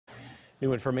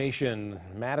New information,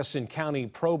 Madison County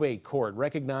probate court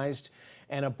recognized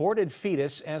an aborted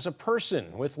fetus as a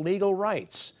person with legal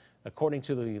rights. According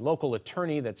to the local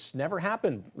attorney, that's never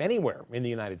happened anywhere in the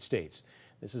United States.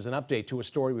 This is an update to a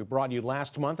story we brought you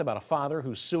last month about a father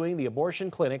who's suing the abortion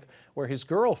clinic where his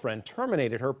girlfriend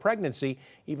terminated her pregnancy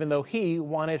even though he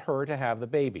wanted her to have the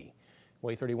baby.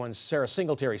 WAAY 31's Sarah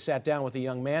Singletary sat down with the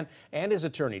young man and his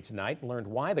attorney tonight and learned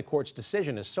why the court's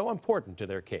decision is so important to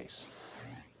their case.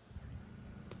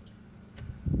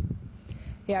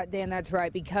 Yeah, Dan, that's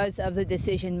right. Because of the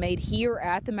decision made here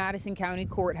at the Madison County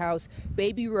Courthouse,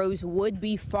 Baby Roe's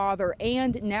would-be father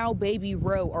and now Baby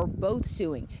Roe are both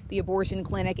suing the abortion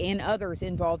clinic and others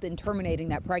involved in terminating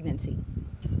that pregnancy.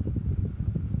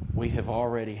 We have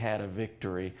already had a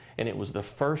victory, and it was the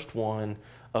first one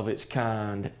of its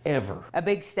kind ever. A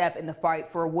big step in the fight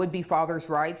for a would-be father's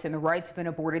rights and the rights of an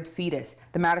aborted fetus.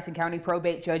 The Madison County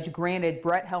probate judge granted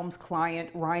Brett Helms' client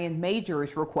Ryan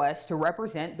Major's request to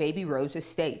represent Baby Roe's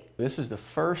estate. This is the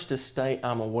first estate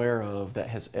I'm aware of that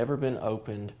has ever been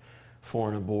opened for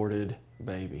an aborted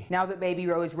baby. Now that Baby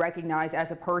Roe is recognized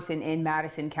as a person in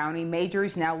Madison County,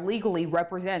 Majors now legally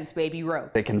represents Baby Roe.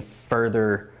 It can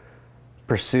further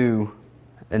pursue,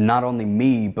 and not only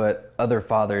me, but other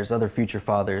fathers, other future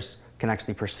fathers can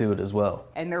actually pursue it as well.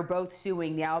 And they're both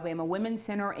suing the Alabama Women's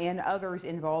Center and others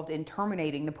involved in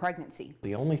terminating the pregnancy.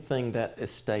 The only thing that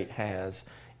estate has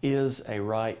is a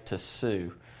right to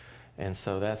sue. And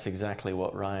so that's exactly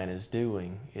what Ryan is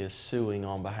doing, is suing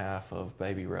on behalf of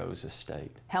Baby Roe's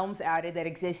estate. Helms added that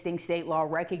existing state law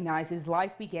recognizes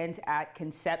life begins at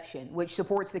conception, which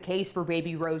supports the case for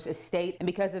Baby Roe's estate. And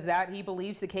because of that, he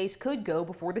believes the case could go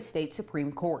before the state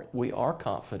Supreme Court. We are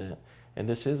confident, and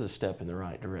this is a step in the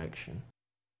right direction.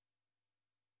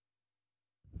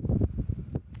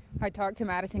 I talked to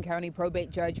Madison County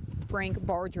probate judge Frank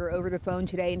Barger over the phone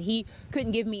today, and he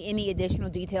couldn't give me any additional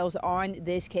details on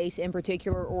this case in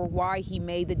particular or why he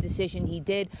made the decision he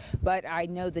did. But I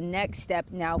know the next step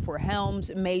now for Helms,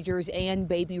 Majors, and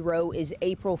Baby Roe is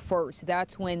April 1st.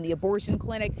 That's when the abortion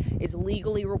clinic is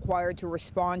legally required to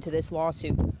respond to this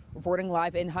lawsuit. Reporting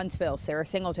live in Huntsville, Sarah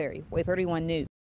Singletary, WAAY 31 News.